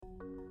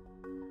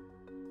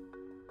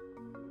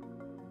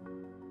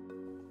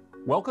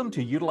Welcome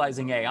to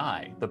Utilizing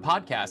AI, the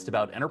podcast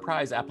about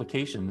enterprise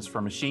applications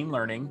for machine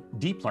learning,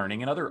 deep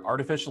learning, and other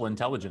artificial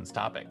intelligence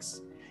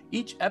topics.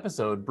 Each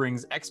episode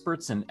brings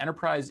experts in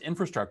enterprise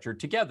infrastructure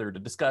together to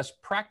discuss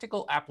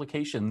practical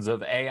applications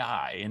of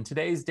AI in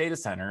today's data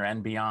center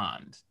and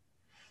beyond.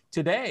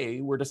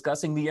 Today, we're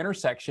discussing the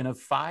intersection of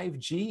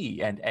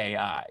 5G and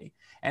AI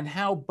and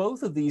how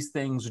both of these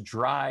things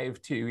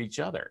drive to each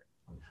other.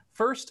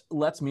 First,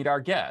 let's meet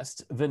our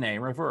guest, Vinay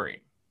Ravuri.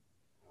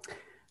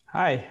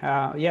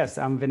 Hi, yes,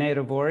 I'm Vinay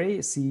Ravuri,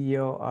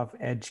 CEO of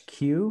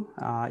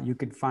EdgeQ. You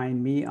can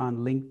find me on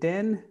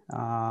LinkedIn,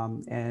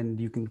 and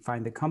you can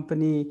find the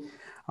company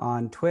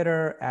on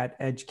Twitter at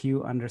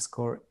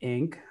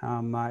EdgeQ_Inc.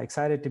 I'm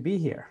excited to be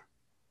here.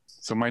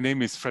 So my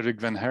name is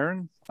Frederick Van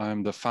Haren.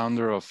 I'm the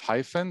founder of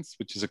Highfence,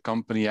 which is a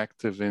company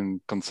active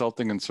in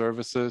consulting and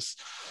services,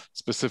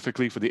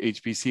 specifically for the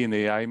HPC and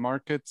AI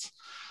markets.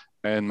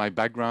 And my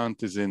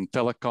background is in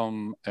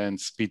telecom and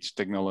speech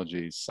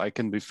technologies. I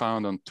can be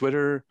found on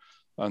Twitter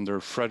under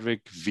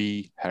Frederick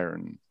V.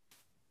 Heron.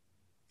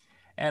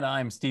 And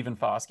I'm Stephen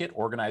Foskett,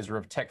 organizer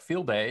of Tech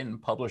Field Day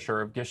and publisher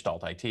of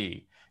Gestalt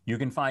IT. You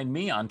can find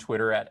me on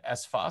Twitter at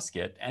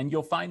sfoskett, and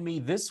you'll find me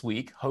this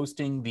week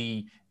hosting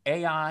the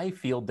AI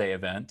Field Day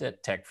event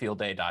at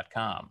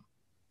techfieldday.com.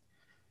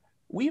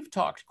 We've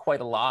talked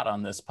quite a lot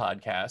on this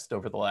podcast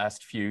over the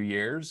last few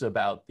years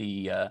about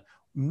the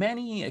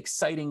many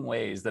exciting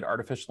ways that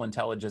artificial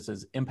intelligence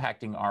is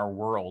impacting our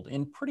world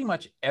in pretty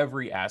much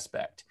every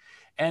aspect.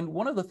 And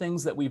one of the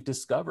things that we've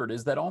discovered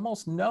is that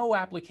almost no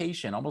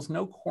application, almost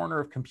no corner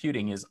of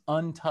computing is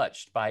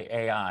untouched by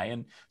AI,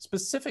 and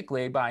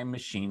specifically by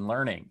machine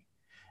learning.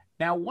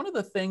 Now, one of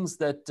the things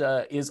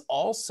that is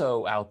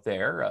also out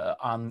there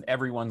on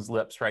everyone's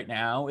lips right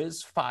now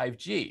is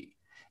 5G.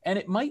 And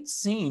it might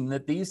seem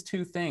that these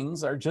two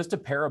things are just a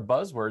pair of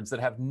buzzwords that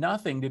have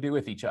nothing to do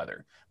with each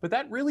other, but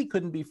that really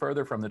couldn't be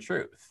further from the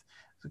truth.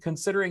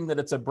 Considering that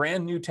it's a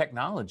brand new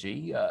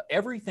technology,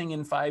 everything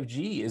in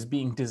 5G is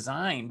being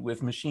designed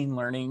with machine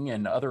learning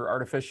and other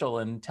artificial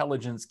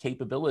intelligence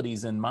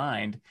capabilities in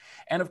mind.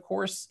 And of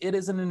course, it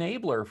is an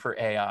enabler for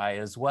AI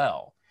as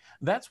well.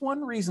 That's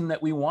one reason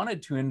that we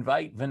wanted to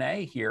invite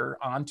Vinay here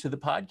onto the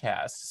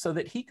podcast so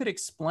that he could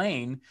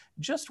explain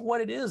just what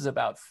it is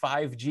about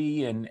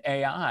 5G and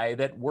AI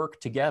that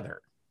work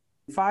together.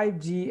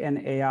 5G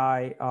and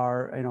AI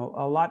are,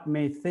 a lot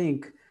may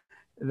think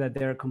that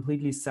they're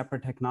completely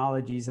separate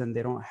technologies and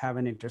they don't have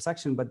an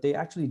intersection, but they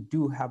actually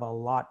do have a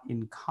lot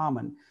in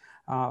common.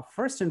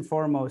 First and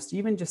foremost,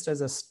 even just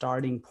as a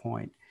starting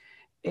point,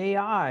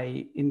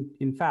 AI,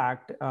 in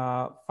fact,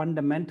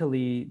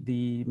 fundamentally,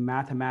 the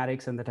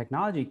mathematics and the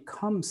technology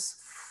comes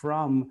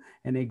from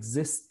an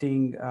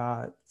existing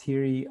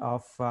theory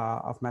of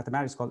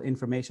mathematics called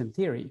information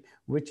theory,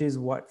 which is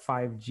what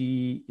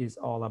 5G is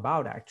all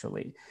about,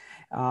 actually.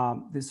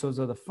 Those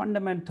are the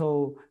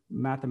fundamental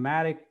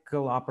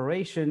mathematical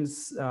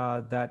operations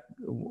that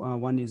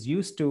one is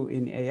used to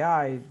in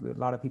AI. A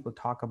lot of people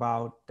talk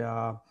about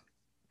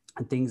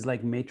things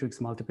like matrix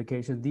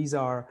multiplication. These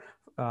are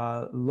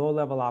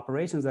low-level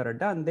operations that are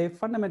done. They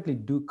fundamentally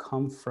do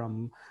come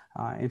from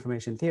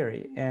information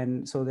theory.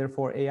 And so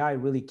therefore, AI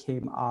really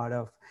came out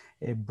of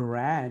a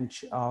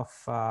branch of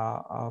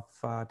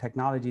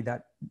technology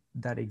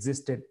that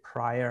existed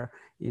prior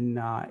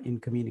in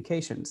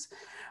communications.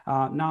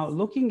 Now,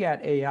 looking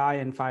at AI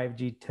and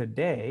 5G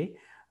today,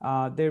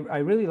 I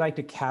really like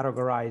to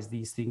categorize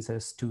these things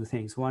as two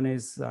things. One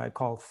is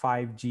called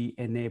 5G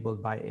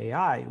enabled by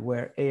AI,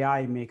 where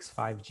AI makes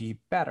 5G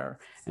better.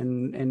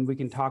 And we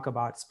can talk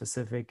about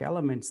specific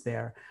elements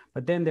there.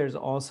 But then there's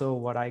also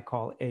what I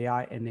call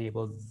AI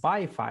enabled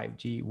by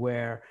 5G,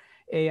 where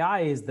AI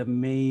is the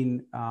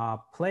main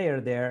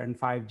player there, and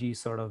 5G is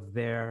sort of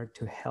there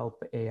to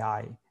help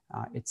AI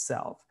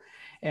itself.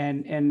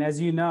 And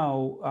as you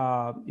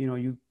know,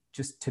 you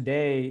just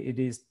today, it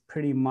is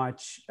pretty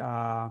much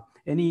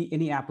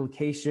any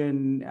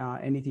application,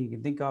 anything you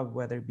can think of,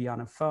 whether it be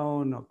on a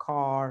phone or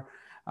car,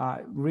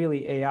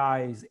 really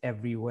AI is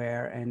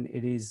everywhere and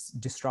it is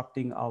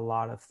disrupting a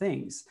lot of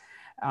things.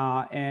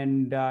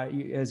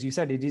 As you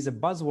said, it is a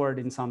buzzword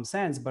in some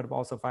sense, but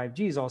also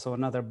 5G is also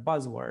another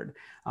buzzword.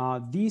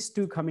 These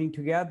two coming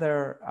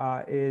together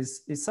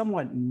is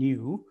somewhat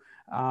new.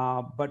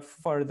 But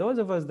for those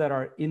of us that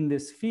are in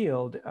this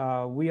field,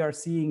 we are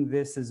seeing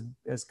this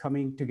as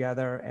coming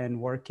together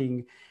and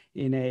working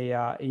in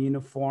a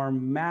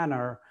uniform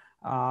manner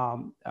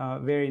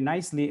very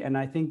nicely. And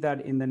I think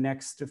that in the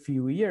next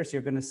few years,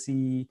 you're going to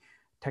see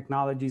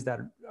technologies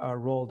that are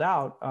rolled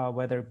out,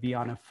 whether it be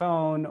on a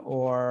phone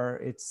or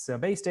it's a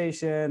base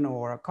station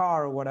or a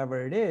car or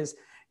whatever it is,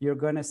 you're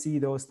going to see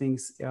those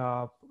things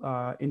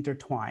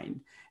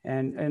intertwined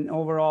and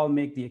overall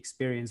make the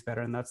experience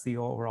better. And that's the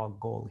overall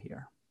goal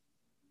here.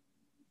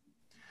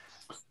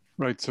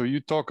 Right. So you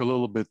talk a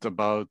little bit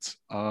about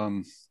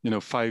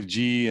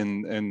 5G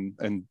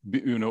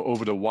and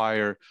over the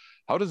wire.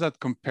 How does that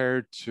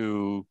compare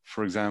to,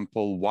 for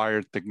example,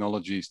 wired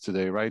technologies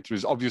today? Right.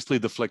 There's obviously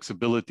the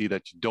flexibility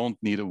that you don't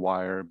need a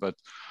wire, but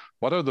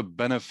what are the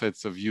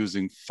benefits of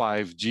using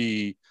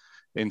 5G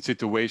in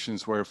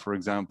situations where, for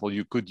example,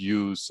 you could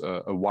use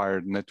a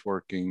wired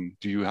networking?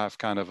 Do you have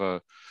kind of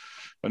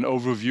an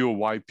overview of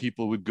why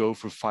people would go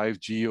for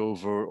 5G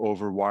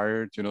over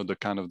wired, the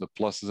kind of the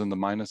pluses and the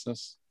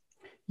minuses?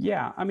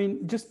 Yeah, I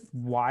mean, just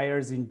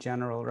wires in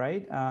general,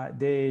 right?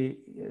 They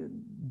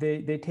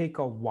take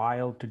a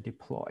while to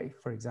deploy.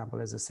 For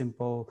example, as a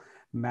simple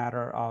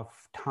matter of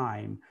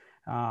time,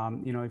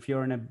 if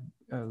you're in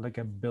like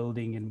a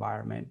building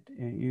environment,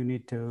 you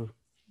need to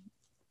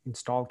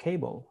install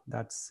cable.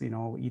 That's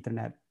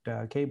Ethernet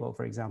cable,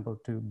 for example,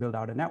 to build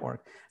out a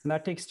network, and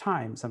that takes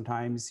time.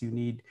 Sometimes you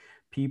need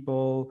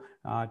people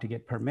to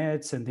get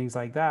permits and things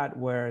like that,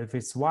 where if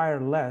it's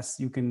wireless,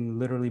 you can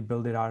literally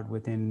build it out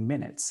within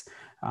minutes,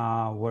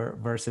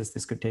 versus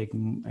this could take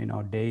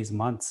days,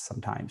 months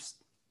sometimes.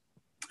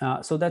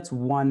 So that's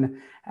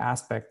one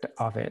aspect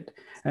of it.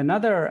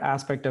 Another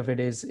aspect of it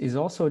is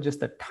also just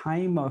the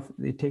time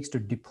it takes to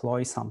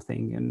deploy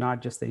something, and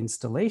not just the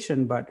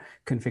installation, but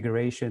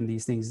configuration,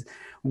 these things,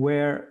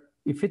 where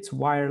if it's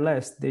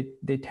wireless,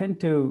 they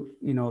tend to,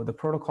 the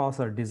protocols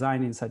are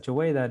designed in such a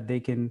way that they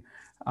can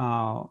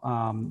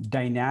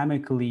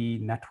dynamically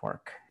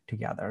network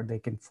together. They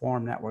can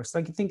form networks.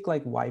 Like, think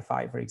like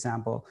Wi-Fi, for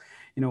example.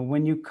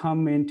 When you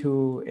come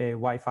into a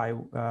Wi-Fi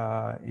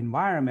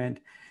environment,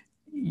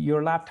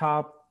 your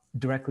laptop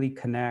directly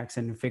connects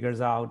and figures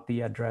out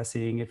the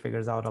addressing. It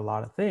figures out a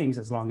lot of things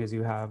as long as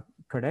you have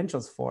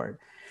credentials for it.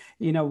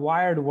 In a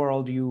wired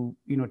world,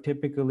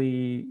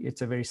 typically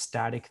it's a very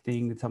static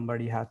thing.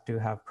 Somebody has to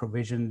have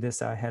provisioned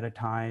this ahead of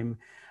time,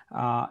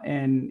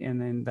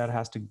 and then that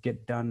has to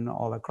get done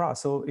all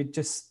across. So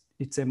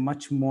it's a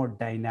much more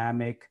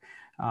dynamic.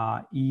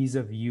 Ease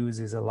of use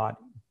is a lot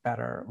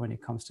better when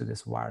it comes to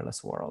this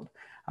wireless world.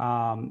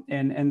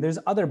 And there's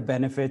other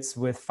benefits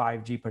with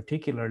 5G,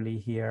 particularly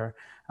here,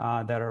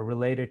 that are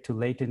related to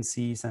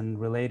latencies and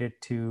related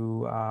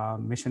to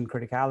mission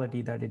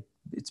criticality that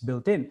it's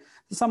built in.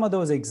 Some of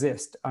those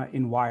exist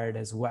in wired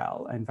as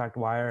well. In fact,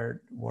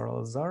 wired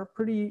worlds are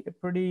pretty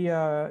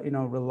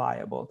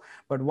reliable,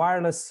 but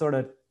wireless sort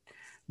of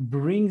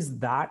brings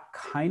that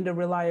kind of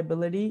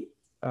reliability,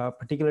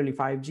 particularly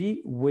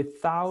 5G,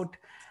 without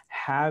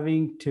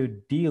having to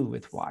deal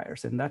with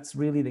wires. And that's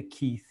really the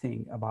key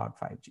thing about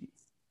 5G.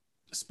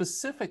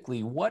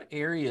 Specifically, what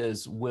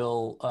areas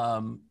will,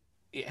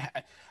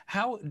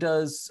 how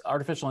does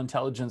artificial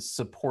intelligence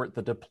support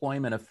the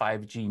deployment of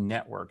 5G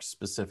networks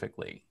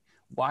specifically?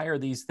 Why are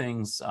these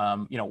things,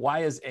 why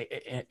is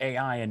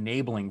AI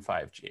enabling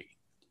 5G?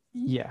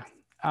 Yeah.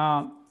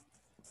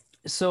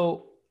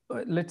 So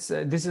this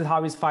is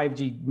how is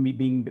 5G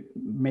being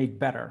made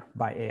better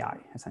by AI,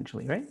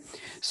 essentially, right?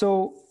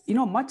 So,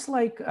 much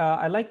like,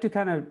 I like to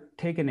kind of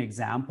take an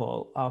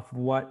example of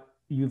what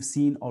you've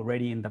seen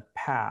already in the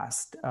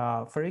past.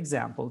 For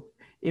example,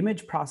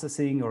 image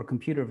processing or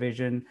computer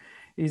vision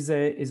is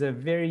a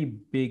very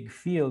big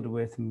field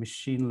with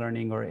machine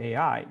learning or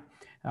AI,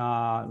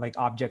 like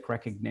object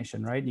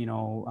recognition, right?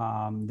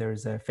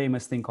 There's a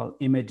famous thing called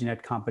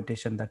ImageNet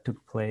competition that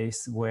took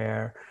place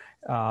where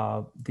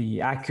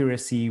the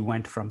accuracy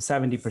went from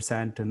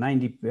 70% to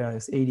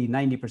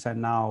 80-90%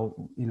 now,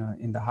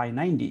 in the high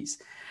 90s.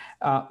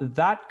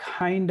 That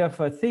kind of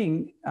a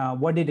thing,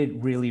 what did it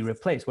really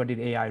replace? What did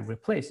AI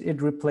replace?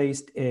 It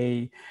replaced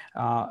a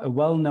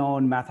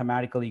well-known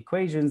mathematical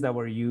equations that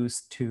were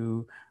used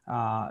to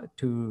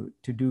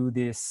do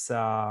this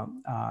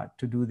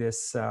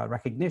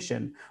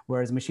recognition.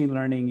 Whereas machine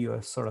learning,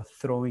 you're sort of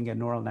throwing a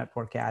neural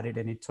network at it,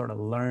 and it sort of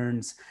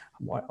learns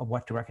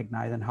what to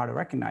recognize and how to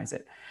recognize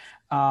it.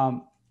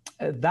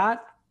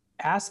 That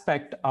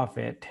aspect of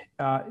it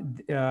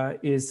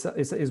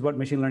is what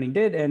machine learning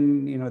did,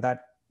 and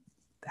that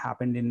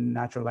happened in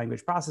natural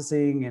language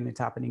processing, and it's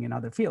happening in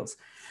other fields.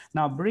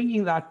 Now,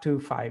 bringing that to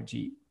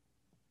 5G,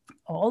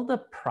 all the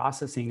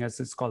processing, as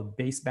it's called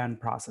baseband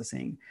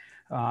processing,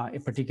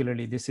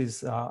 particularly this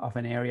is of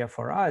an area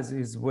for us,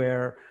 is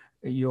where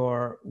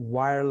your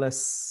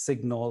wireless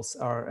signals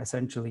are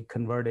essentially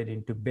converted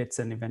into bits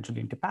and eventually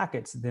into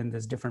packets. Then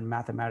there's different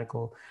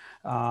mathematical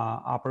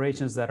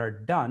operations that are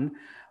done,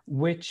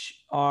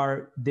 which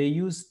they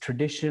use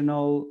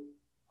traditional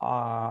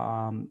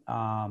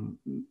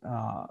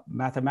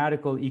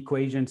mathematical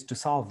equations to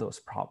solve those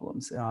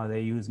problems. They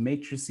use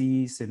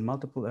matrices and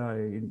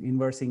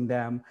inversing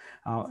them.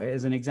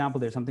 As an example,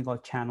 there's something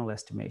called channel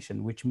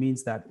estimation, which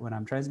means that when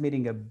I'm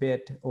transmitting a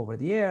bit over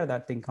the air,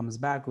 that thing comes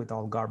back with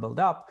all garbled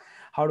up.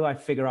 How do I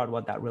figure out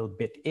what that real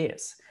bit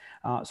is?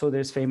 So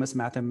there's famous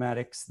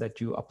mathematics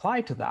that you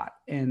apply to that,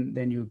 and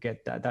then you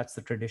get that. That's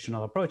the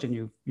traditional approach, and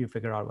you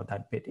figure out what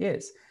that bit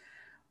is.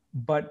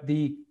 But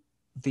the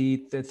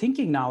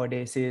thinking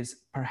nowadays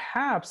is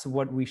perhaps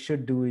what we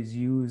should do is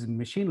use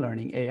machine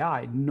learning,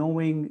 AI,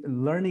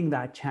 learning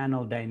that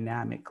channel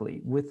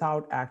dynamically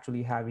without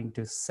actually having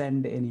to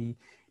send any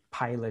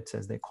pilots,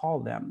 as they call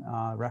them,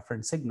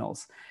 reference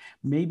signals.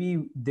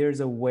 Maybe there's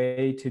a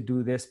way to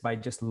do this by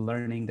just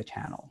learning the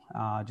channel,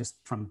 just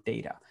from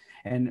data.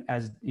 And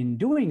as in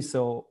doing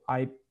so,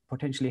 I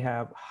potentially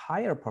have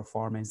higher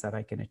performance that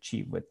I can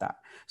achieve with that.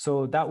 So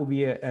that would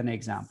be an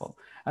example.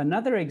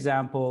 Another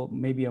example,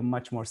 maybe a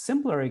much more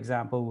simpler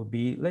example, would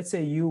be, let's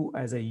say you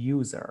as a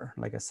user,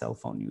 like a cell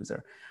phone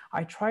user,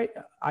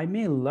 I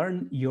may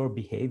learn your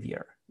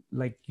behavior.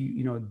 Like,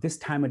 this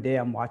time of day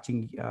I'm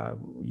watching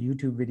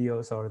YouTube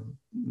videos, or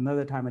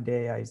another time of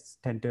day I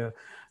tend to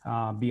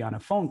be on a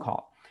phone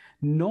call.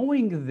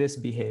 Knowing this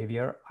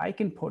behavior, I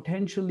can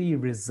potentially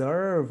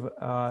reserve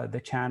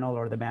the channel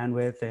or the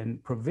bandwidth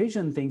and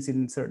provision things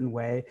in a certain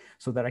way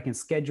so that I can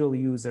schedule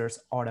users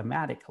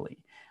automatically.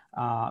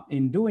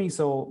 In doing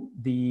so,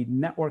 the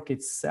network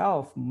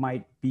itself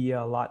might be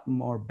a lot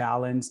more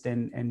balanced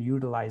and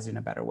utilized in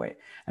a better way.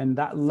 And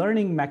that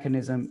learning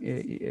mechanism,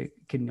 it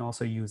can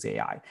also use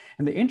AI.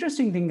 And the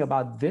interesting thing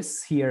about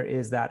this here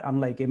is that,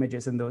 unlike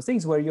images and those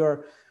things where you're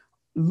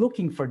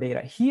looking for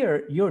data,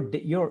 here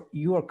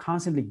you are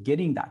constantly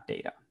getting that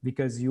data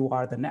because you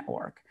are the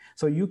network.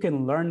 So you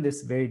can learn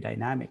this very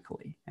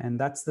dynamically. And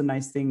that's the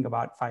nice thing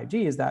about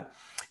 5G, is that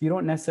you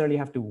don't necessarily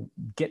have to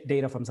get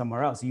data from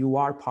somewhere else. You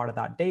are part of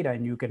that data,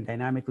 and you can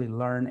dynamically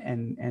learn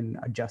and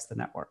adjust the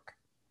network.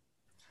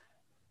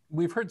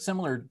 We've heard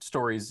similar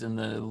stories in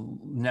the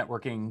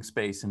networking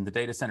space and the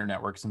data center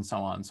networks and so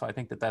on. So I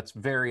think that that's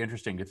very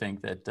interesting to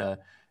think that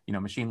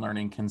machine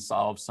learning can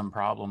solve some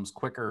problems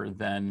quicker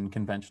than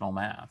conventional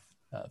math.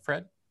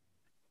 Fred?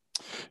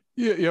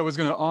 Yeah, I was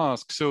going to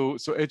ask. So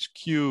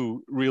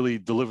EdgeQ really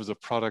delivers a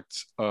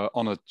product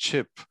on a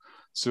chip.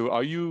 So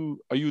are you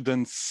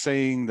then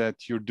saying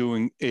that you're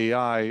doing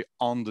AI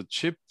on the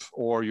chip,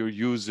 or you're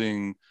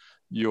using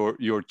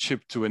your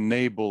chip to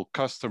enable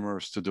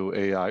customers to do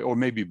AI, or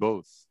maybe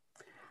both?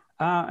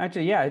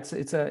 Actually, yeah,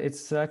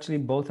 it's actually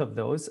both of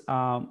those.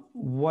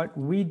 What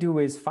we do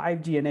is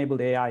 5G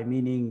enabled AI,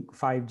 meaning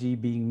 5G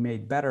being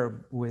made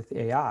better with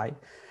AI.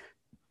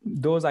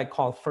 Those I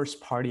call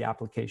first party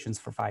applications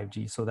for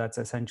 5G. So that's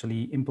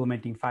essentially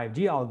implementing 5G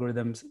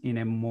algorithms in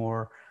a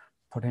more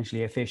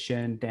potentially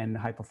efficient and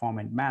high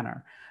performant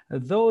manner.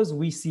 Those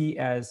we see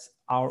as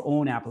our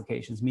own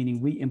applications,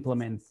 meaning we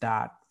implement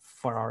that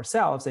for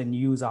ourselves and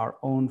use our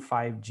own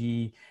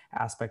 5G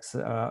aspects,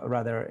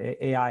 rather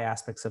AI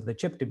aspects of the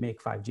chip to make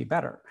 5G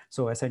better.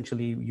 So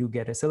essentially you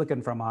get a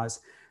silicon from us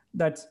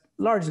that's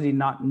largely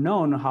not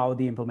known how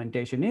the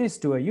implementation is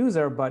to a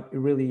user, but it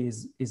really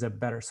is a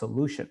better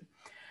solution.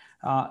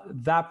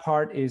 That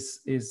part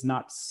is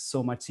not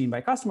so much seen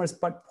by customers,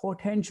 but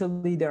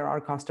potentially there are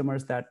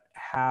customers that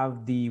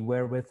have the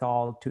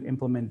wherewithal to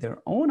implement their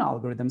own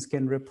algorithms,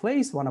 can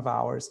replace one of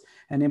ours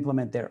and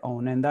implement their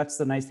own. And that's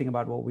the nice thing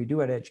about what we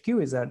do at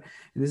EdgeQ, is that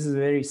this is a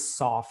very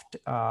soft,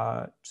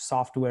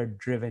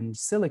 software-driven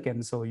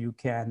silicon. So you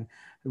can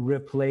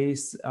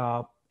replace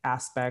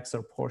aspects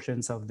or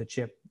portions of the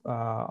chip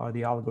or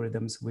the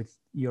algorithms with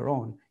your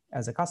own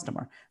as a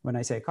customer. When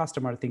I say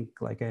customer, think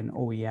like an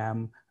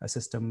OEM, a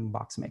system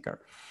box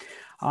maker.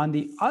 On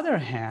the other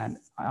hand,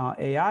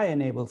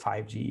 AI-enabled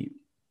 5G,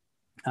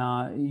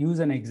 use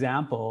an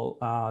example,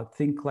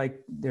 think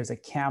like there's a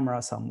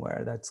camera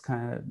somewhere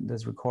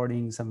that's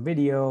recording some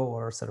video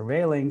or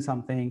surveilling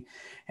something,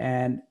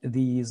 and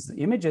these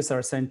images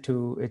are sent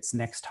to its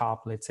next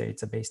hop. Let's say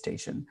it's a base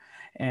station.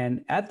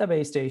 And at the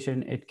base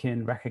station, it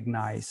can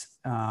recognize,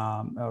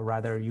 or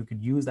rather you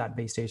could use that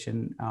base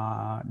station,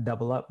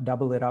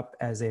 double it up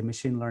as a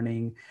machine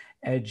learning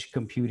edge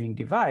computing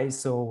device.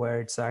 So where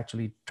it's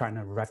actually trying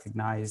to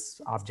recognize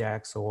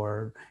objects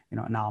or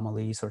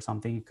anomalies or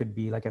something. It could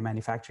be like a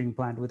manufacturing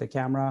plant with a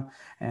camera,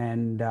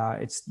 and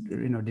it's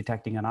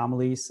detecting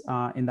anomalies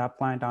in that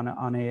plant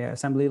on a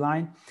assembly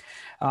line.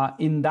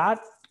 In that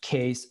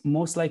case,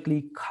 most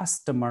likely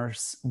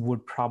customers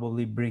would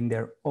probably bring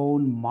their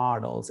own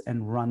models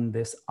and run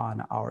this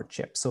on our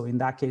chip. So in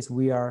that case,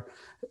 we are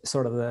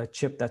sort of the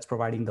chip that's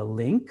providing the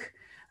link,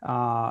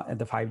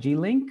 the 5G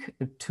link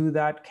to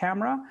that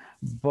camera,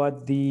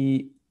 but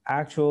the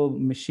actual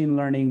machine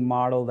learning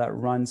model that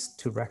runs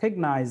to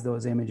recognize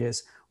those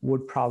images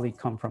would probably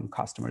come from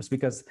customers,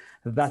 because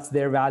that's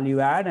their value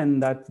add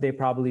and that they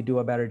probably do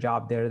a better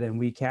job there than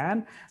we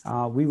can.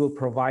 We will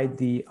provide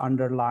the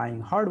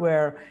underlying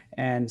hardware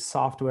and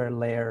software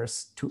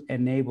layers to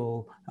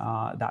enable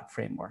that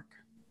framework.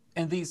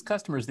 And these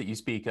customers that you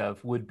speak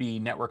of would be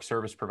network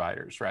service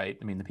providers, right?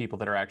 I mean, the people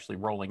that are actually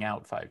rolling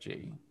out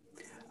 5G.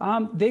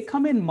 They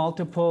come in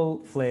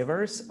multiple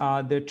flavors.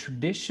 The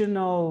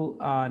traditional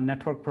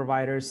network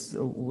providers,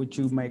 which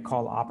you may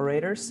call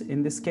operators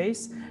in this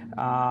case,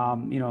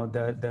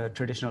 the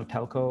traditional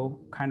telco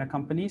kind of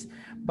companies.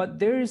 But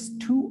there's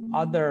two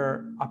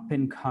other up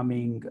and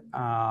coming,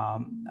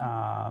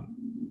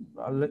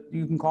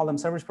 you can call them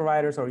service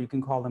providers, or you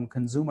can call them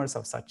consumers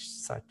of such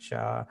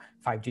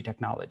 5G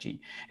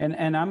technology.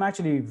 And I'm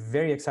actually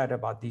very excited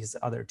about these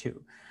other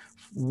two.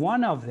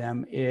 One of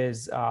them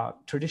is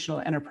traditional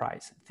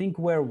enterprise. Think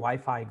where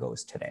Wi-Fi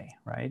goes today,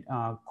 right?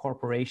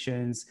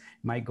 Corporations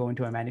might go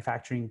into a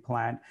manufacturing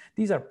plant.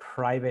 These are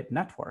private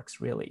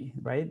networks, really,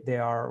 right? They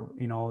are,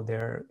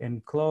 they're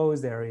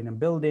enclosed, they're in a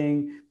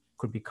building.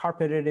 could be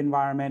carpeted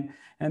environment,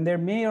 and there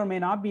may or may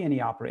not be any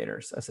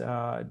operators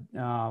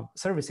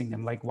servicing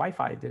them, like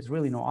Wi-Fi. There's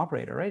really no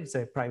operator, right? It's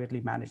a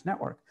privately managed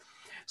network.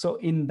 So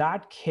in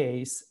that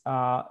case,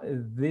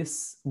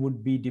 this would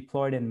be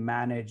deployed and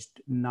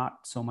managed not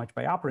so much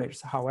by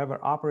operators. However,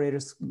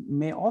 operators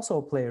may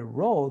also play a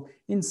role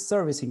in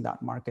servicing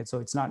that market. So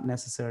it's not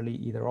necessarily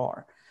either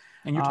or.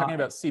 And you're talking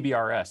about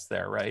CBRS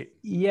there, right?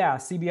 Yeah,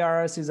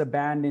 CBRS is a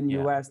band in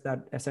US that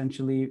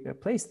essentially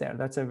plays there.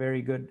 That's a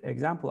very good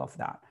example of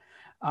that.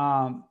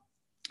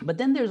 But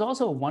then there's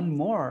also one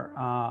more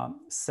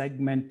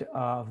segment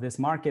of this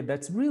market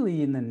that's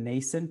really in the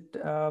nascent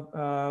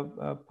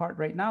part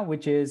right now,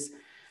 which is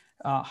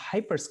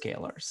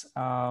hyperscalers.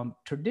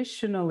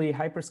 Traditionally,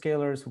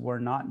 hyperscalers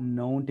were not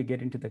known to get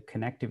into the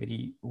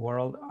connectivity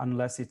world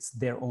unless it's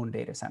their own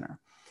data center.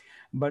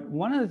 But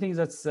one of the things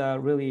that's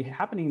really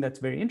happening that's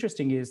very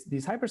interesting is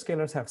these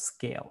hyperscalers have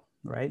scale,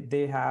 right?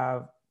 They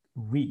have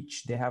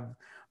reach. They have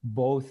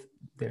both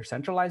their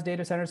centralized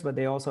data centers, but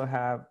they also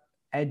have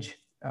edge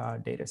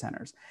data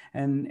centers.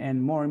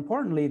 And more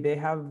importantly, they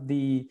have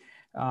the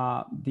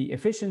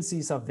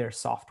efficiencies of their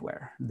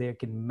software. They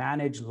can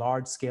manage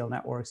large scale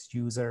networks,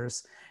 users,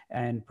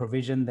 and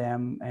provision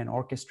them and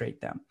orchestrate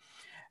them.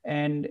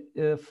 And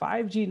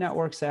 5G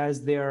networks,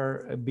 as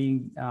they're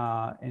being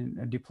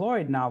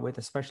deployed now with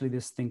especially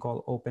this thing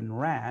called Open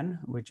RAN,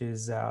 which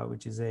is a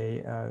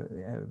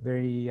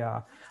very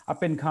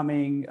up and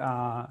coming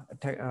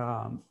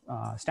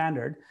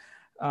standard,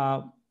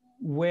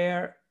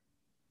 where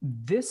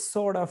this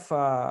sort of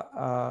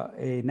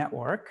a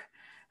network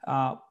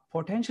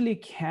potentially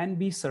can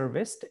be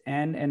serviced,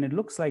 and it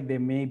looks like they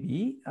may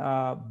be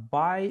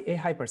by a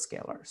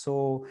hyperscaler.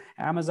 So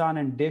Amazon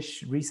and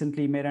Dish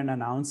recently made an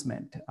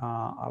announcement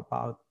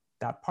about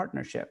that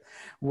partnership,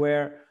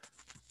 where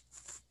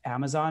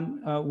Amazon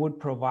would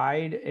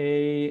provide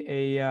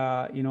it's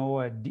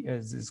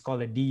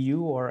called a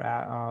DU,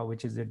 or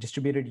which is a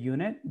distributed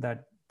unit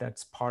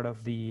that's part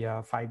of the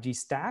 5G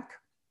stack,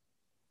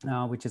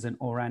 which is an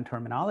ORAN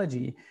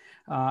terminology.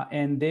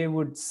 And they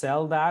would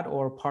sell that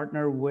or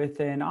partner with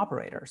an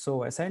operator.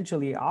 So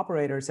essentially,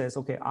 operator says,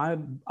 okay,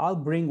 I'll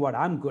bring what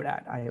I'm good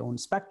at. I own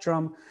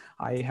spectrum,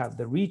 I have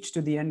the reach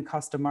to the end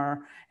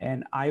customer,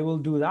 and I will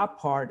do that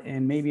part,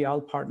 and maybe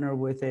I'll partner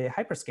with a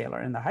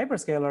hyperscaler. And the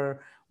hyperscaler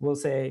will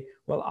say,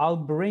 well, I'll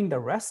bring the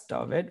rest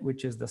of it,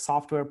 which is the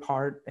software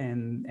part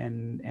and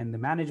the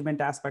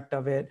management aspect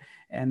of it,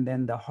 and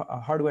then the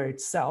hardware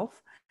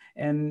itself.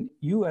 And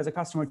you as a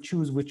customer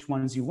choose which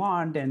ones you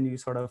want, and you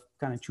sort of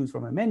kind of choose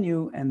from a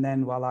menu, and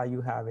then voila,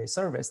 you have a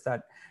service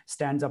that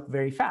stands up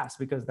very fast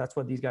because that's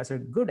what these guys are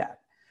good at.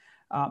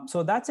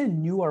 So that's a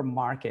newer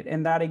market,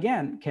 and that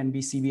again can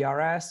be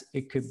CBRS,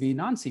 it could be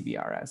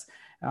non-CBRS.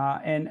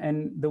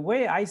 And the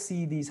way I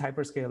see these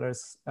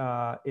hyperscalers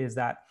is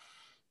that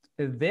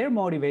their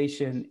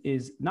motivation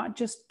is not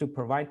just to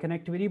provide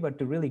connectivity, but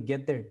to really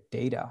get their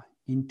data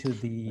into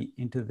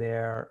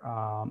their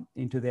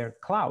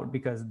cloud,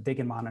 because they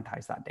can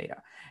monetize that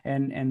data.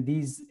 And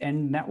these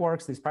end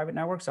networks, these private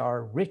networks,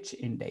 are rich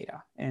in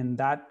data, and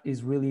that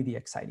is really the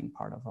exciting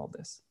part of all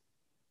this.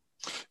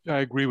 Yeah, I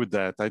agree with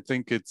that. I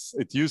think it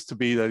used to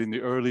be that in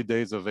the early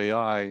days of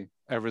AI,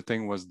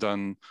 everything was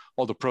done,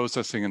 all the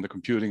processing and the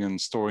computing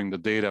and storing the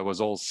data was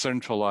all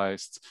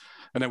centralized.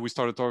 And then we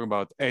started talking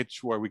about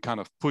edge, where we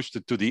kind of pushed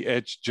it to the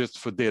edge just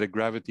for data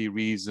gravity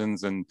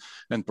reasons and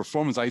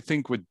performance. I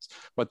think with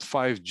what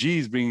 5G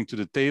is bringing to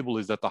the table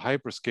is that the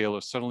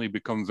hyperscalers suddenly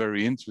become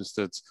very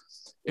interested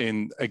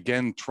in,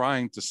 again,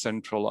 trying to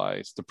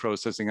centralize the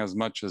processing as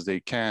much as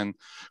they can.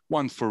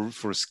 One,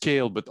 for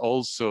scale, but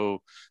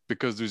also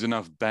because there's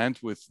enough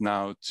bandwidth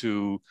now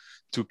to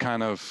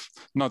kind of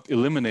not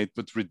eliminate,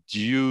 but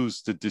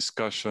reduce the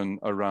discussion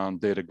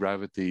around data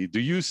gravity. Do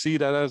you see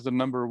that as the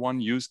number one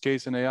use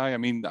case in AI? I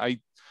mean,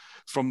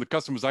 from the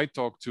customers I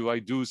talk to, I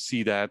do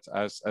see that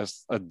as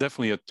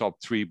definitely a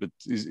top 3, but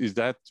is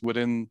that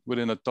within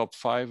a top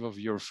 5 of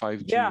your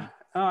 5G? Yeah,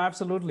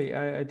 absolutely.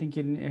 I think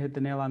you hit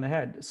the nail on the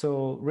head.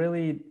 So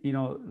really,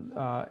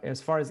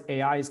 as far as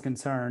AI is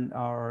concerned,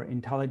 or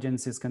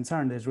intelligence is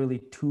concerned, there's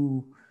really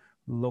 2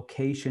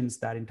 locations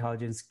that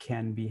intelligence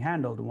can be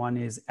handled. One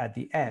is at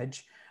the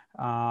edge,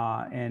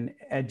 and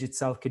edge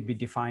itself could be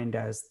defined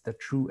as the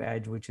true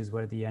edge, which is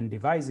where the end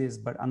device is,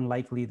 but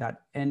unlikely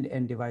that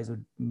end device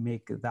would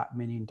make that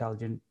many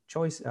intelligent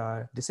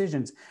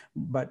decisions,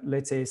 but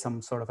let's say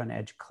some sort of an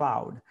edge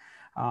cloud.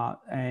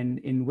 And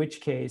in which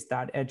case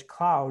that edge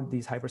cloud,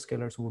 these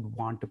hyperscalers would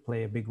want to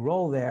play a big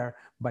role there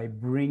by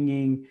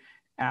bringing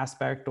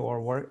aspect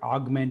or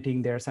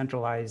augmenting their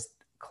centralized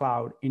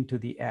cloud into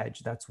the edge.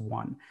 That's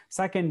one.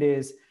 Second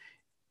is,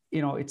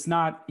 it's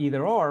not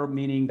either or,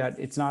 meaning that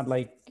it's not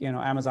like,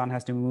 Amazon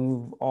has to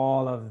move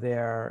all of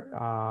their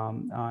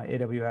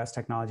AWS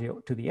technology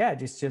to the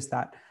edge. It's just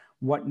that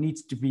what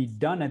needs to be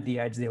done at the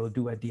edge, they will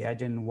do at the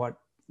edge, and what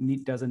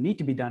doesn't need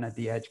to be done at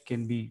the edge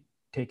can be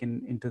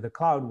taken into the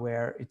cloud,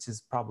 where it's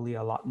just probably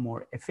a lot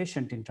more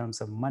efficient in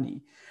terms of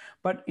money.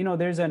 But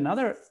there's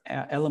another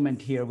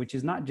element here, which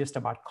is not just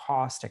about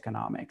cost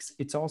economics,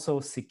 it's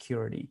also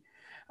security.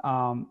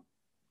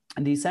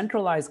 And these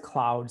centralized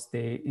clouds,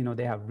 they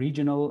have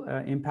regional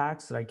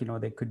impacts, like,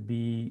 they could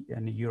be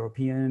in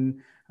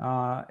European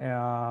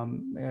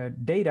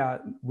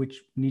data,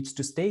 which needs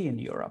to stay in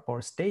Europe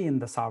or stay in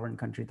the sovereign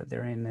country that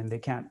they're in, and they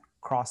can't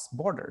cross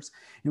borders,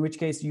 in which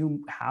case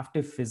you have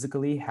to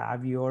physically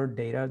have your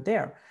data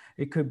there.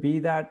 It could be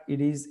that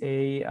it is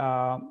a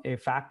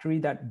factory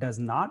that does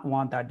not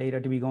want that data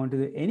to be going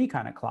to any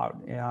kind of cloud,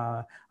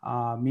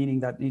 meaning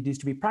that it needs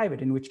to be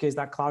private, in which case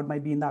that cloud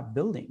might be in that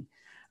building.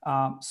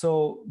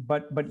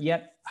 But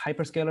yet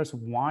hyperscalers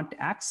want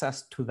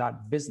access to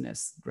that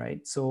business,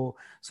 right? So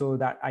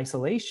that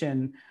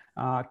isolation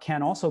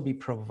can also be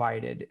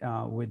provided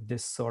with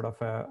this sort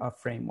of a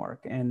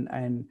framework.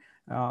 And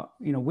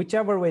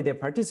whichever way they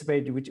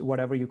participate,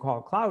 whatever you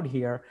call cloud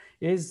here,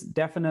 is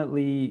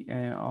definitely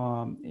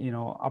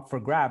up for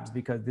grabs,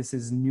 because this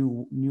is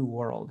new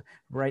world.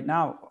 Right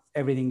now,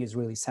 everything is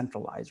really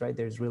centralized, right?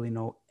 There's really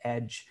no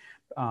edge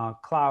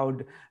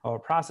cloud or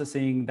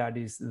processing that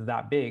is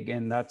that big,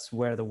 and that's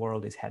where the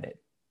world is headed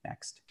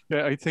next.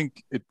 Yeah, I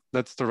think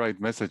that's the right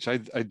message. I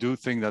do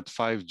think that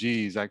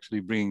 5G is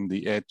actually bringing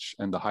the edge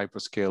and the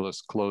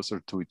hyperscalers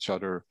closer to each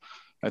other.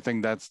 I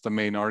think that's the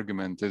main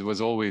argument. It was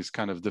always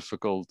kind of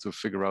difficult to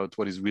figure out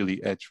what is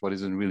really edge, what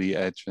isn't really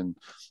edge, and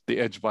the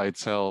edge by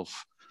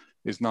itself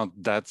is not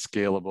that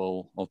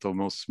scalable, although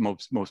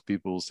most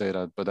people say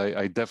that. But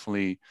I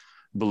definitely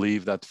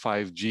believe that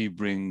 5G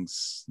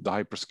brings the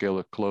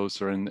hyperscaler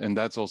closer. And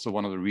that's also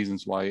one of the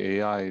reasons why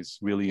AI is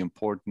really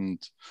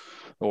important,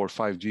 or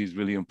 5G is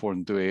really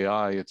important to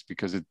AI. It's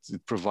because it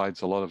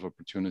provides a lot of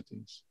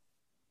opportunities.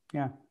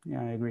 Yeah,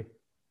 I agree.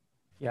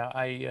 Yeah,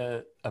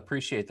 I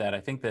appreciate that. I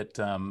think that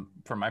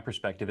from my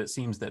perspective, it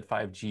seems that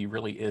 5G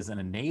really is an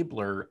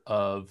enabler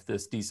of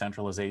this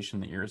decentralization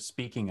that you're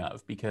speaking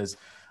of, because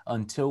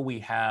until we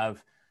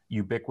have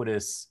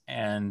ubiquitous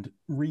and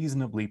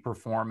reasonably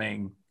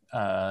performing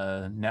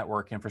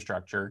network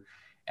infrastructure,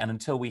 and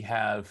until we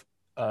have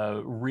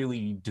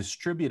really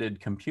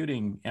distributed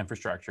computing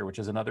infrastructure, which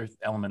is another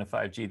element of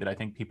 5G that I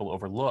think people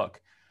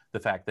overlook, the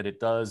fact that it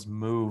does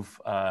move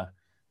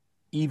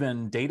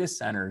even data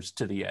centers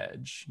to the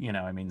edge.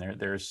 I mean,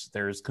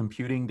 there's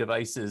computing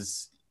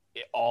devices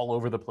all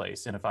over the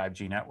place in a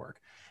 5G network.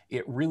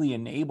 It really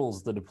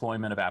enables the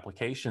deployment of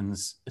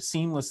applications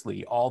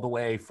seamlessly, all the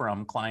way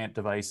from client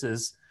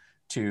devices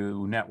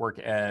to network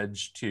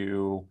edge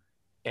to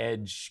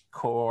edge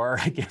core,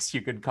 I guess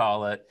you could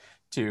call it,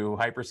 to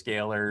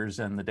hyperscalers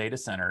and the data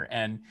center.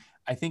 And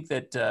I think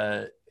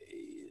that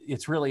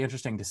it's really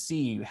interesting to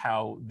see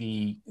how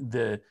the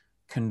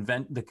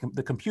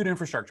compute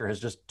infrastructure has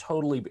just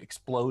totally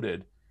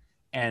exploded,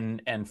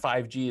 and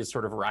 5G is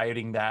sort of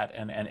riding that,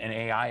 and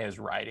AI is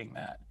riding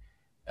that.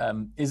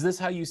 Is this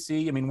how you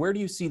see? I mean, where do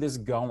you see this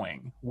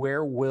going?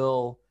 Where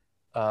will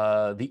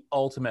where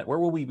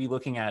will we be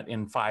looking at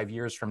in 5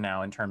 years from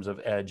now in terms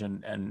of edge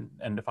and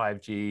the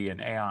 5G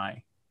and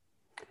AI?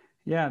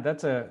 Yeah,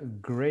 that's a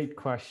great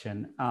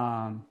question.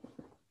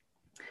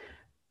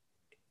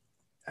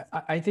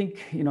 I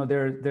think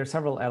there are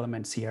several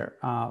elements here.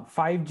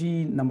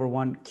 5G, number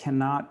one,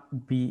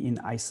 cannot be in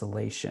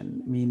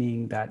isolation,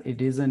 meaning that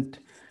it isn't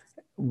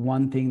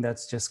one thing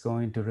that's just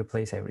going to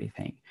replace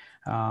everything.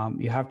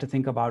 You have to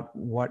think about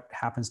what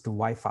happens to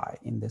Wi-Fi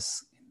in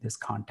this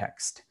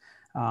context.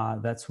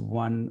 That's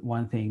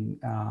one thing.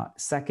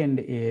 Second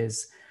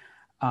is,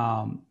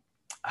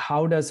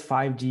 how does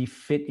 5G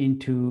fit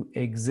into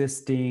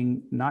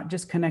existing, not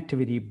just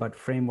connectivity, but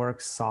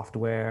frameworks,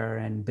 software,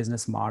 and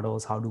business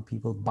models? How do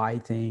people buy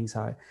things?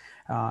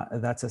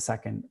 That's a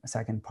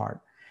second part.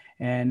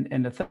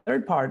 And the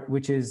third part,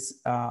 which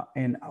is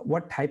in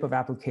what type of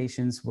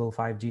applications will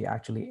 5G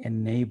actually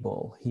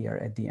enable here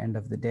at the end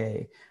of the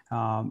day?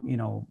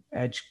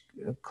 Edge,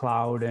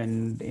 cloud,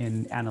 and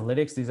in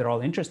analytics, these are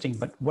all interesting,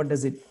 but what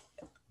does it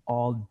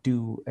all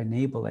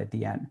enable at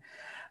the end?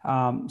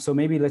 So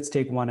maybe let's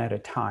take one at a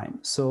time.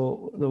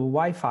 So the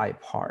Wi-Fi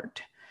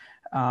part,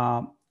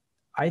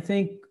 I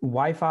think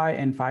Wi-Fi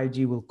and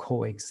 5G will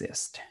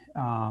coexist.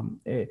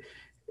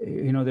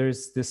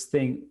 There's this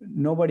thing,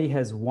 nobody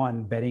has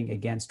won betting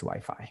against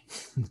Wi-Fi,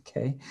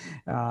 okay?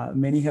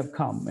 Many have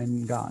come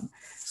and gone.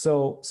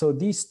 So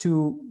these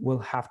two will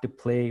have to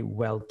play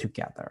well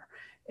together.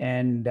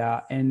 And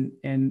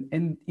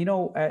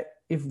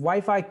if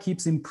Wi-Fi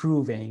keeps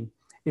improving,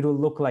 it will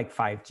look like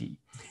 5G.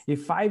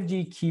 If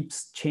 5G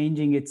keeps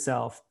changing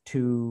itself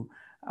to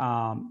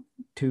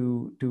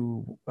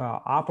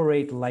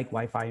operate like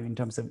Wi-Fi in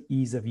terms of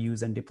ease of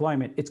use and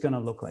deployment, it's going to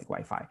look like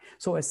Wi-Fi.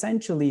 So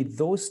essentially,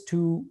 those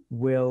two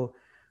will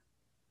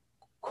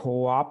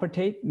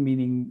cooperate,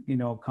 meaning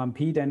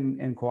compete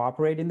and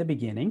cooperate in the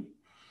beginning.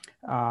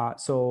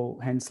 So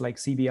hence, like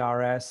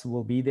CBRS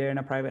will be there in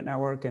a private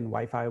network, and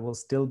Wi-Fi will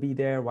still be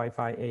there,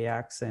 Wi-Fi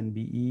AX and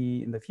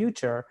BE in the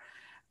future.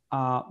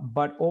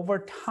 But over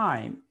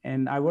time,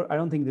 and I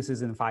don't think this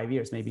is in 5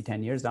 years, maybe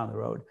 10 years down the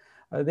road,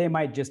 they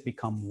might just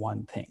become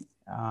one thing.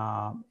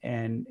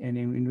 And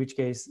in which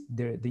case,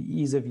 the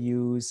ease of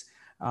use,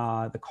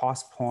 the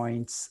cost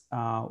points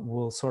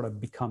will sort of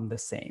become the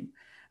same.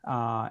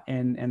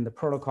 And the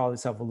protocol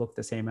itself will look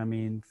the same. I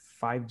mean,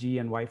 5G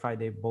and Wi-Fi,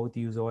 they both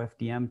use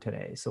OFDM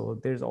today. So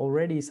there's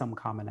already some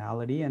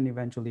commonality, and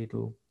eventually it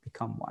will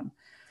become one.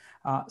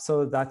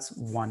 So that's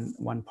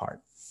one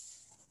part.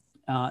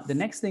 The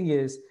next thing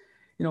is,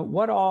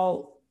 what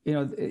all,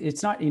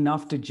 it's not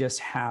enough to just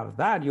have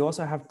that. You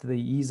also have the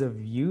ease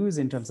of use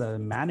in terms of the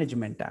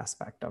management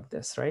aspect of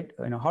this, right?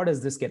 How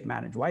does this get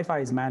managed? Wi-Fi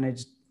is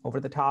managed over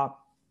the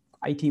top,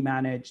 IT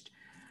managed.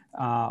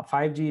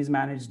 5G is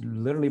managed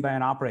literally by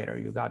an operator.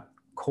 You got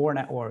core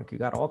network, you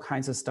got all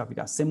kinds of stuff, you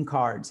got SIM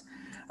cards.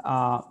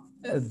 And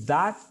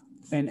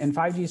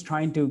 5G is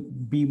trying to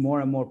be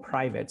more and more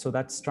private. So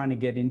that's trying to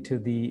get into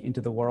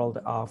the world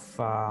of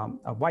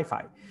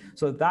Wi-Fi.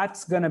 So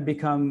that's going to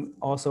become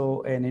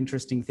also an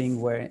interesting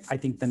thing where I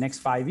think the next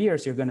 5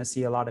 years, you're going to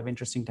see a lot of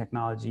interesting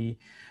technology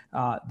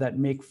that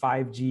make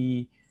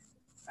 5G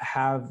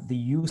have the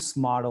use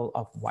model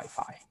of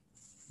Wi-Fi.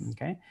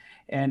 Okay.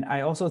 And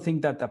I also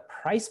think that the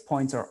price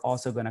points are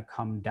also going to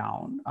come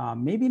down,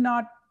 maybe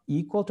not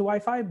equal to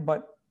Wi-Fi,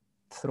 but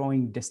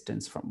throwing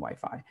distance from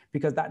Wi-Fi,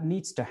 because that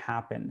needs to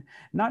happen,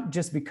 not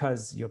just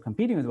because you're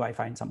competing with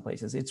Wi-Fi in some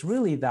places. It's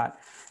really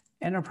that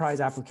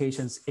enterprise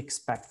applications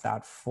expect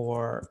that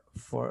for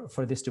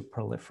this to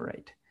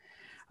proliferate.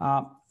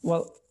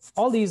 Well,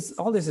 all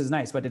this is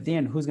nice, but at the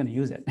end, who's going to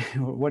use it?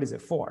 What is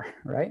it for,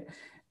 right?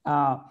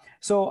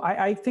 So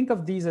I think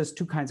of these as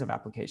two kinds of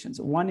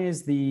applications. One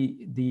is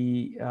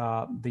the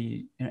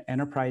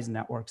enterprise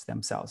networks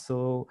themselves.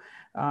 So,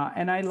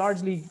 and I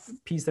largely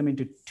piece them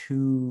into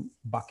two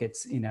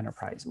buckets in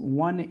enterprise.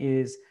 One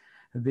is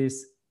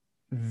this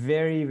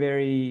very,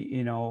 very,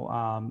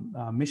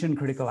 mission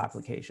critical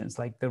applications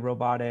like the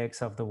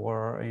robotics of the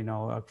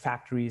world,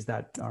 factories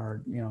that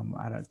are,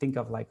 I don't think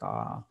of like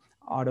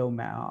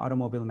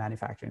automobile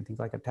manufacturing, things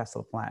like a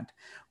Tesla plant,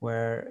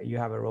 where you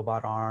have a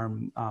robot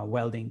arm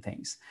welding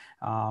things.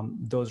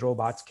 Those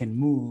robots can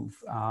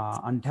move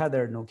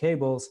untethered, no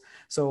cables.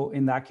 So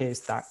in that case,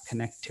 that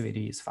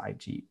connectivity is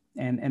 5G.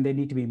 And they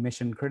need to be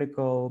mission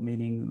critical,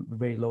 meaning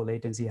very low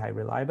latency, high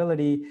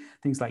reliability,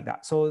 things like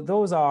that. So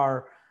those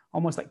are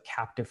almost like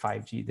captive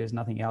 5G. There's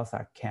nothing else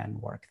that can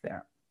work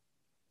there.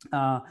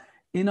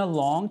 In a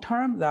long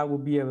term, that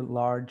would be a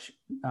large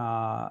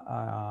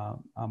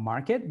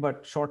market,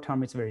 but short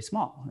term, it's very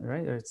small,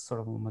 right? It's sort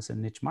of almost a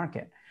niche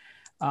market.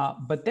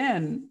 But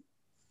then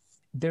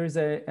there's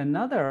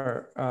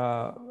another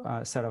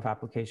set of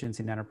applications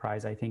in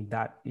enterprise. I think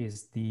that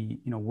is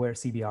where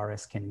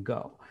CBRS can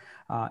go.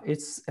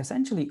 It's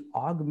essentially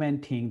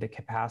augmenting the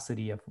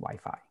capacity of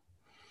Wi-Fi.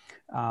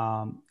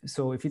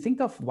 So if you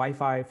think of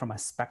Wi-Fi from a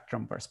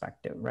spectrum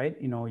perspective, right?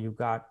 You've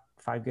got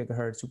 5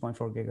 gigahertz,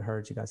 2.4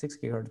 gigahertz, you got 6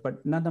 gigahertz,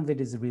 but none of it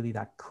is really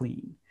that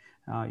clean.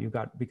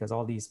 Because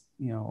all these,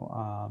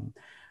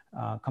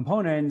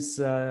 components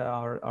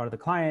are the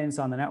clients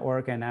on the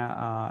network and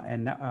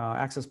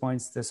access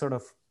points, they're sort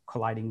of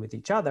colliding with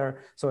each other.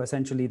 So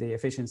essentially the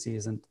efficiency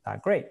isn't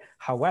that great.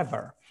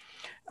 However,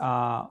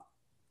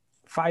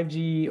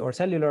 5G or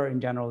cellular in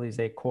general is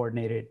a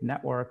coordinated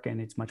network and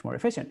it's much more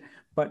efficient.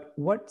 But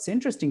what's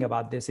interesting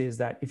about this is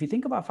that if you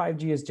think about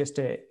 5G as just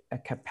a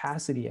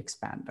capacity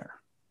expander,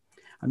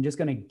 I'm just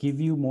going to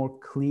give you more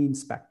clean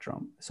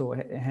spectrum. So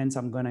hence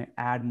I'm going to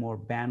add more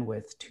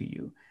bandwidth to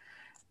you.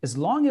 As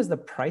long as the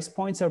price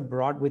points are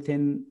brought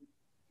within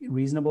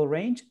reasonable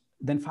range,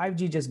 then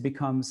 5G just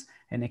becomes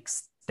an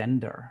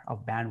extender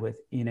of bandwidth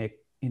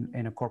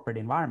in a corporate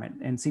environment.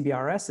 And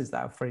CBRS is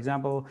that. For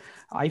example,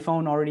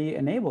 iPhone already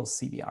enables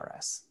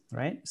CBRS,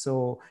 right?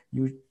 So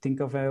you think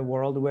of a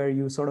world where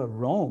you sort of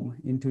roam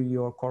into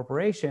your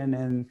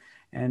corporation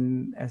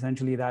and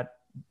essentially that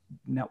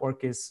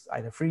network is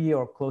either free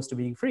or close to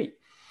being free.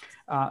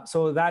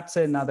 So that's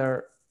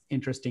another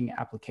interesting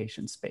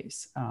application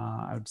space.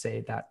 I would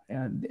say that,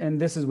 and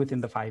this is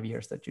within the 5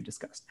 years that you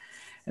discussed.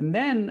 And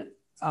then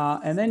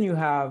you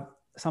have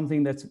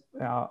something that's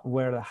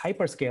where the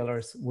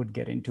hyperscalers would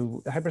get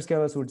into. The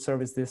hyperscalers would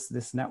service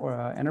this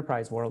network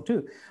enterprise world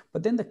too.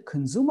 But then the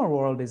consumer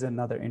world is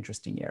another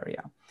interesting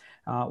area,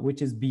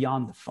 which is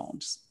beyond the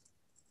phones.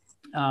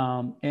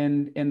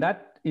 And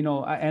that,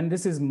 and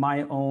this is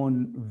my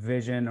own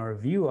vision or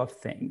view of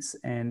things,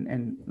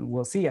 and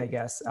we'll see, I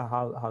guess,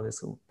 how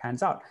this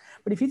pans out.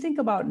 But if you think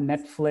about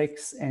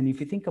Netflix and if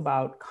you think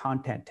about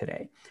content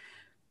today,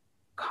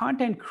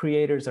 content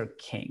creators are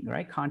king,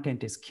 right?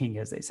 Content is king,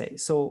 as they say.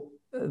 So,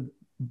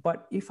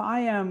 but if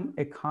I am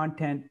a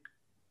content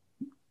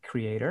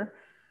creator,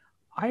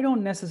 I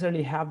don't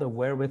necessarily have the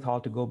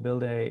wherewithal to go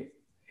build a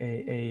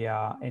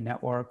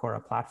network or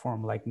a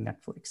platform like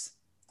Netflix.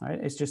 Right?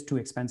 It's just too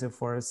expensive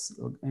for us,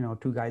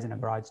 two guys in a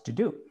garage to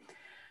do.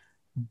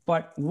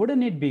 But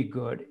wouldn't it be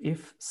good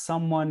if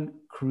someone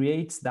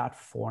creates that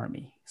for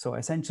me? So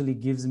essentially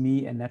gives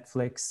me a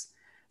Netflix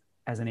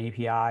as an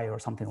API or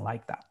something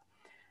like that.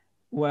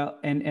 Well,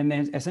 and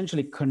then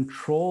essentially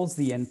controls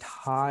the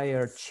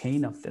entire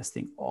chain of this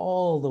thing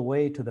all the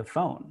way to the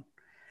phone.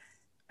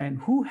 And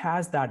who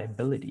has that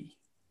ability?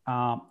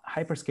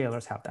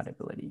 Hyperscalers have that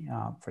ability.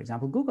 For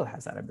example, Google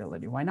has that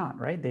ability. Why not,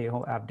 right? They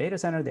have data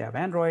center, they have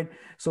Android,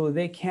 so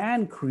they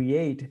can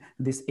create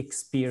this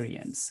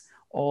experience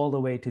all the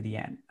way to the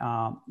end.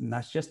 And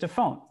that's just a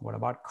phone. What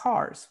about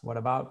cars? What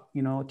about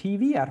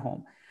TV at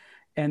home?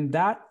 And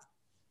that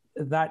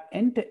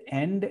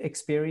end-to-end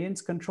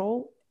experience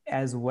control,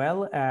 as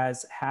well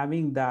as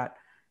having that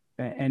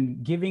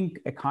and giving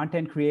a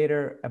content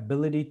creator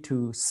ability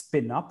to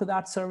spin up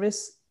that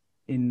service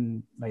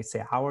in, like,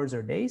 say, hours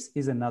or days,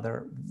 is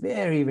another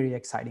very, very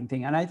exciting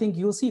thing. And I think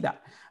you'll see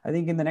that. I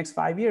think in the next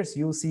 5 years,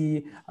 you'll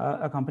see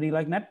a company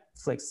like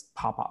Netflix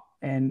pop up.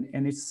 And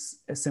it's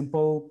a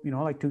simple,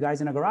 like two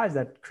guys in a garage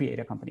that create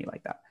a company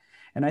like that.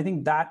 And I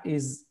think that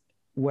is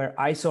where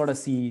I sort of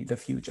see the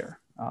future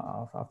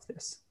of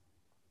this.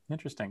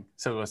 Interesting.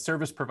 So a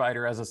service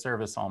provider as a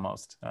service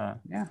almost.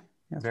 Yeah.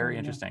 Very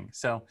interesting. Yeah.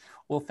 So,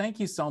 well, thank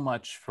you so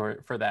much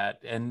for that.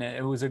 And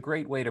it was a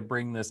great way to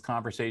bring this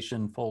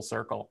conversation full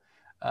circle.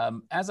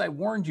 As I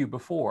warned you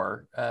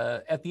before,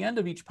 at the end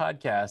of each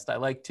podcast, I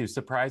like to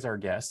surprise our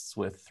guests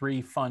with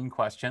 3 fun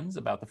questions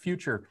about the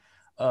future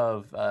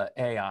of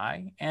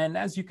AI. And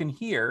as you can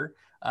hear,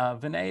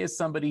 Vinay is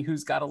somebody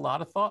who's got a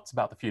lot of thoughts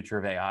about the future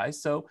of AI.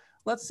 So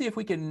let's see if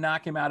we can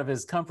knock him out of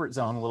his comfort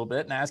zone a little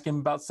bit and ask him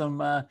about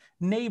some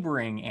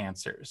neighboring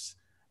answers.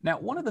 Now,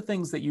 one of the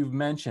things that you've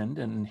mentioned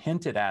and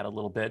hinted at a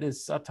little bit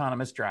is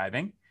autonomous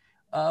driving.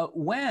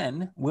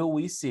 When will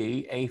we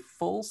see a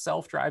full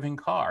self-driving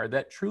car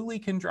that truly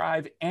can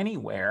drive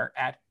anywhere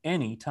at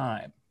any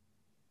time?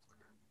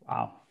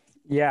 Wow.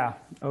 Yeah.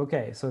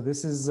 Okay. So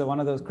this is one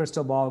of those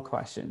crystal ball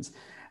questions.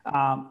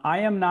 I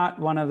am not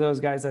one of those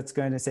guys that's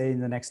going to say in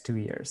the next 2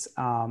 years.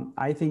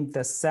 I think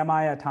the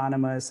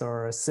semi-autonomous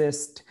or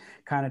assist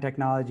kind of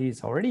technology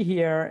is already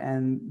here,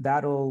 and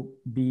that'll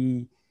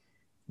be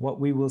what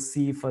we will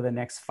see for the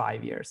next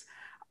 5 years.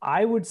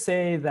 I would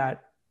say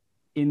that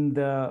in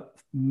the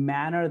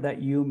manner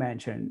that you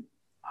mentioned,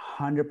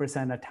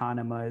 100%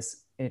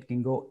 autonomous, it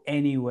can go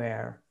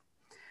anywhere.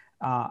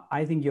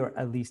 I think you're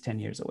at least 10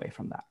 years away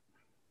from that.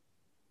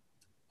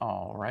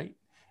 All right.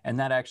 And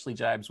that actually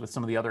jibes with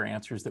some of the other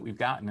answers that we've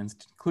gotten,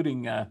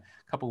 including a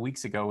couple of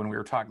weeks ago when we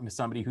were talking to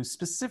somebody who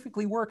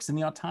specifically works in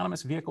the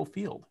autonomous vehicle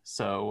field.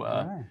 So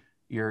right.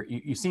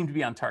 You seem to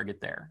be on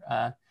target there.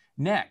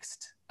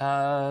 Next,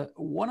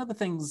 one of the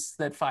things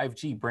that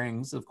 5G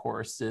brings, of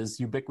course, is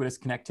ubiquitous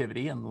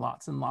connectivity and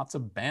lots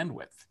of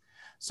bandwidth.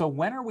 So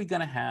when are we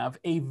going to have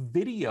a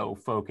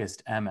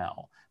video-focused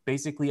ML,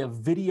 basically a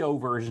video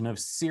version of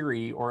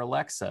Siri or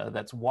Alexa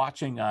that's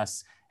watching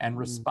us and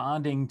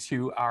responding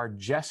to our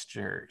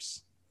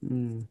gestures?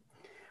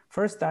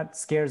 First, that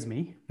scares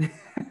me.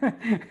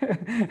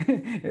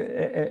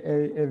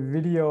 a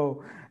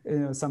video,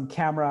 some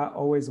camera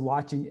always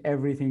watching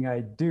everything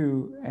I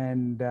do,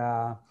 and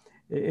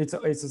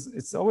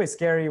it's always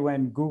scary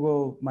when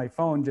Google, my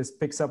phone, just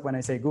picks up when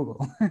I say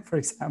Google, for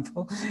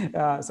example.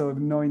 So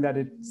knowing that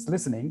it's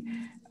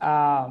listening,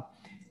 I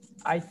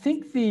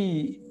think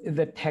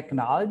the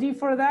technology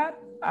for that,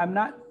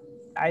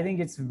 I think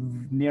it's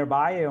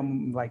nearby.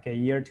 Like a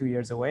year, 2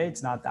 years away.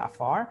 It's not that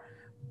far,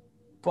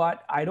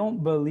 but I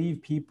don't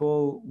believe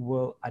people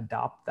will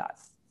adopt that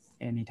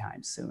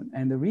anytime soon.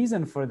 And the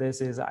reason for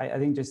this is, I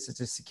think it's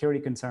just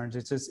security concerns.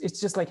 It's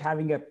just like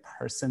having a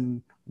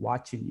person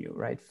watching you,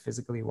 right?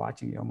 Physically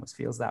watching you almost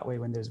feels that way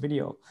when there's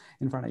video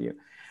in front of you.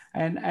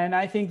 And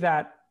I think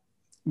that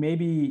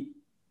maybe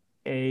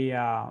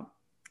an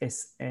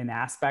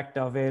aspect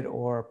of it,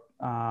 or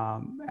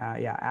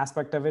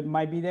aspect of it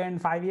might be there in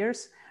 5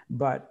 years,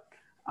 but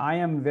I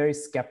am very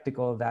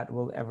skeptical that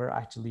will ever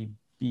actually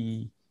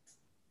be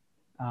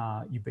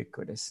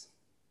ubiquitous.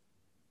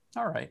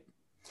 All right.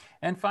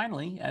 And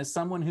finally, as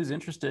someone who's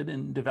interested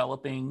in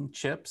developing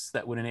chips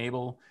that would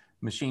enable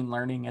machine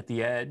learning at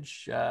the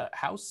edge,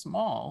 how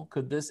small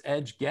could this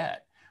edge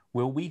get?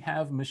 Will we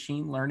have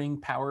machine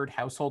learning powered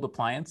household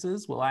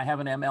appliances? Will I have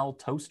an ML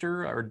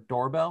toaster or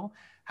doorbell?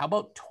 How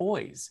about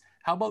toys?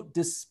 How about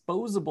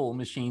disposable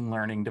machine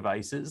learning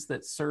devices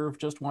that serve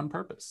just one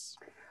purpose?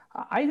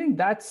 I think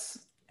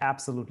that's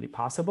absolutely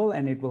possible,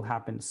 and it will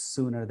happen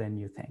sooner than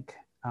you think.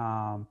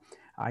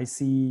 I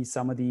see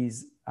some of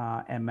these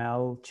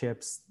ML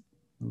chips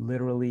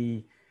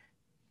literally,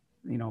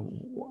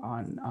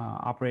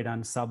 operate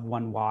on sub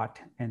 1 watt,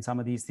 and some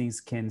of these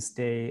things can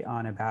stay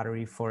on a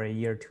battery for a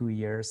year, 2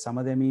 years. Some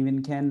of them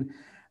even can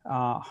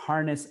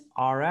harness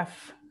RF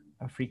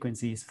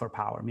frequencies for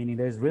power, meaning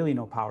there's really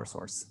no power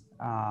source.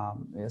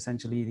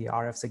 Essentially, the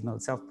RF signal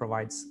itself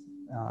provides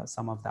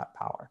some of that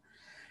power.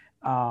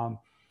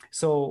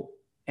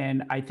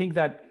 And I think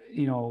that,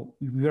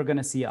 we're going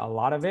to see a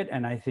lot of it.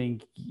 And I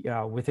think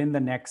within the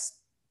next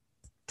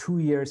 2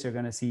 years, you're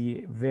going to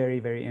see very,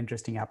 very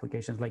interesting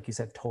applications. Like you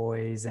said,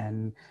 toys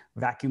and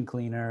vacuum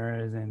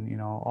cleaners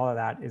and, all of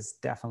that is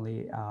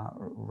definitely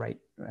right.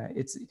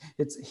 It's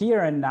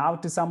here and now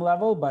to some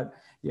level, but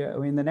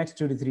in the next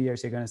 2 to 3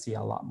 years, you're going to see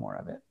a lot more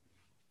of it.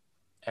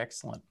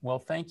 Excellent. Well,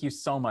 thank you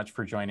so much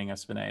for joining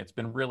us, Vinay. It's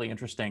been really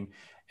interesting.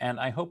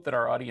 And I hope that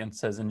our audience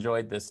has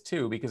enjoyed this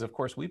too, because of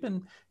course we've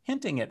been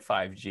hinting at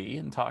 5G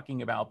and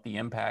talking about the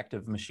impact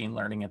of machine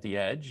learning at the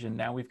edge. And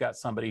now we've got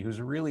somebody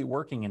who's really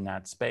working in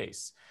that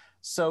space.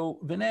 So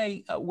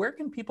Vinay, where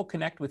can people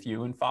connect with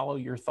you and follow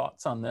your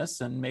thoughts on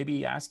this and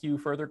maybe ask you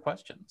further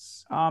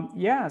questions?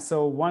 Yeah,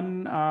 so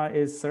one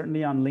is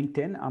certainly on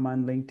LinkedIn. I'm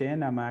on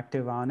LinkedIn, I'm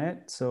active on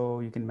it.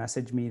 So you can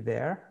message me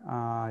there.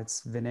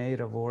 It's Vinay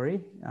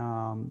Ravori.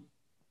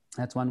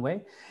 That's one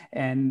way.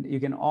 And you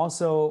can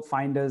also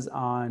find us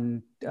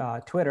on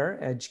Twitter,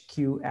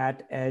 EdgeQ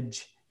at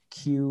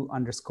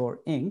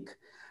EdgeQ_Inc.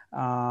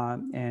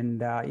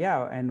 And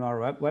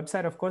our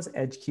website, of course,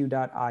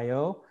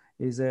 edgeq.io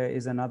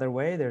is another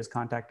way. There's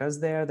contact us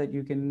there that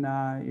you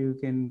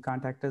can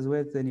contact us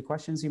with any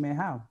questions you may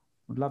have.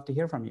 Would love to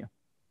hear from you.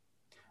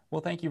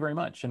 Well, thank you very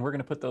much. And we're going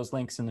to put those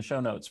links in the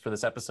show notes for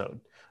this episode.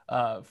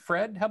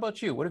 Fred, how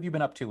about you? What have you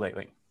been up to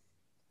lately?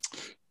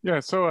 Yeah,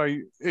 so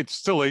it's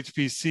still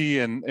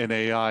HPC and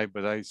AI,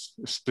 but I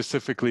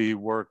specifically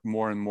work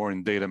more and more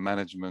in data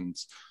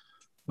management.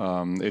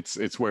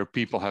 It's where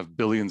people have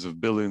billions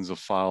of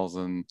files,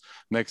 and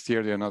next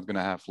year they're not going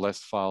to have less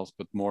files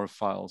but more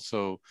files.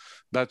 So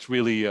that's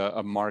really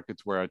a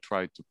market where I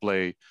try to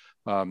play.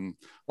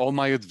 All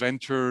my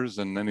adventures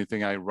and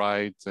anything I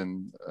write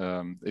and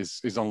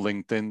is on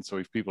LinkedIn. So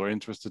if people are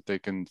interested, they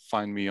can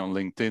find me on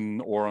LinkedIn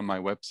or on my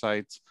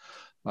website.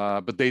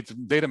 But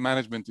data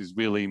management is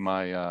really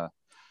my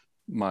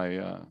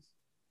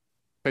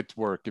pet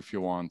work, if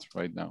you want,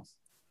 right now.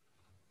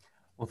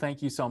 Well,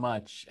 thank you so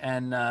much.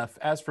 And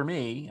as for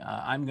me,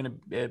 I'm going to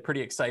be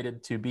pretty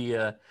excited to be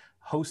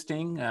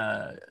hosting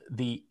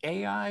the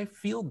AI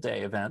Field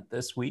Day event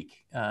this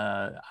week.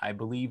 I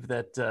believe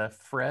that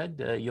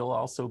Fred, you'll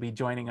also be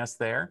joining us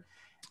there.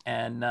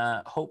 And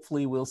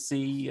hopefully we'll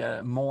see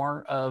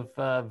more of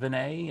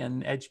Vinay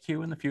and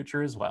EdgeQ in the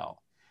future as well.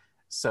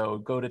 So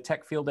go to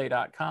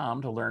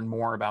techfieldday.com to learn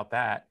more about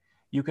that.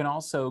 You can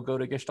also go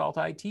to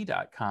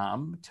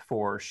gestaltit.com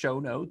for show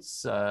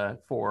notes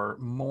for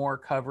more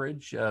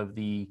coverage of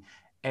the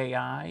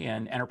AI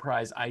and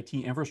enterprise IT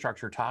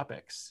infrastructure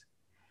topics.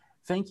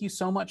 Thank you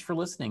so much for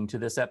listening to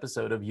this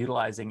episode of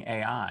Utilizing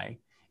AI.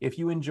 If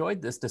you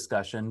enjoyed this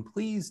discussion,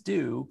 please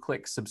do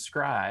click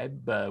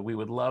subscribe. We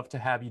would love to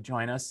have you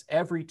join us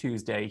every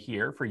Tuesday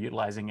here for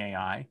Utilizing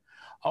AI.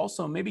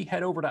 Also, maybe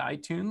head over to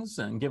iTunes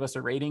and give us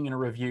a rating and a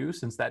review,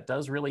 since that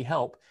does really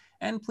help.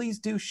 And please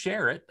do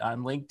share it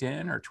on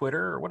LinkedIn or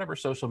Twitter or whatever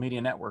social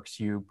media networks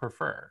you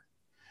prefer.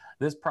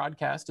 This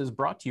podcast is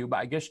brought to you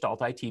by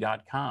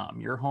gestaltit.com,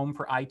 your home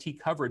for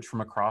IT coverage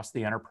from across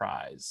the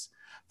enterprise.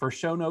 For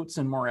show notes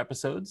and more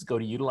episodes, go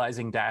to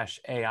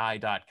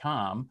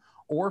utilizing-ai.com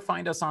or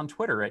find us on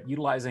Twitter at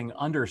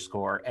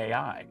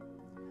utilizing_AI.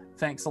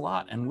 Thanks a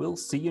lot, and we'll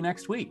see you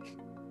next week.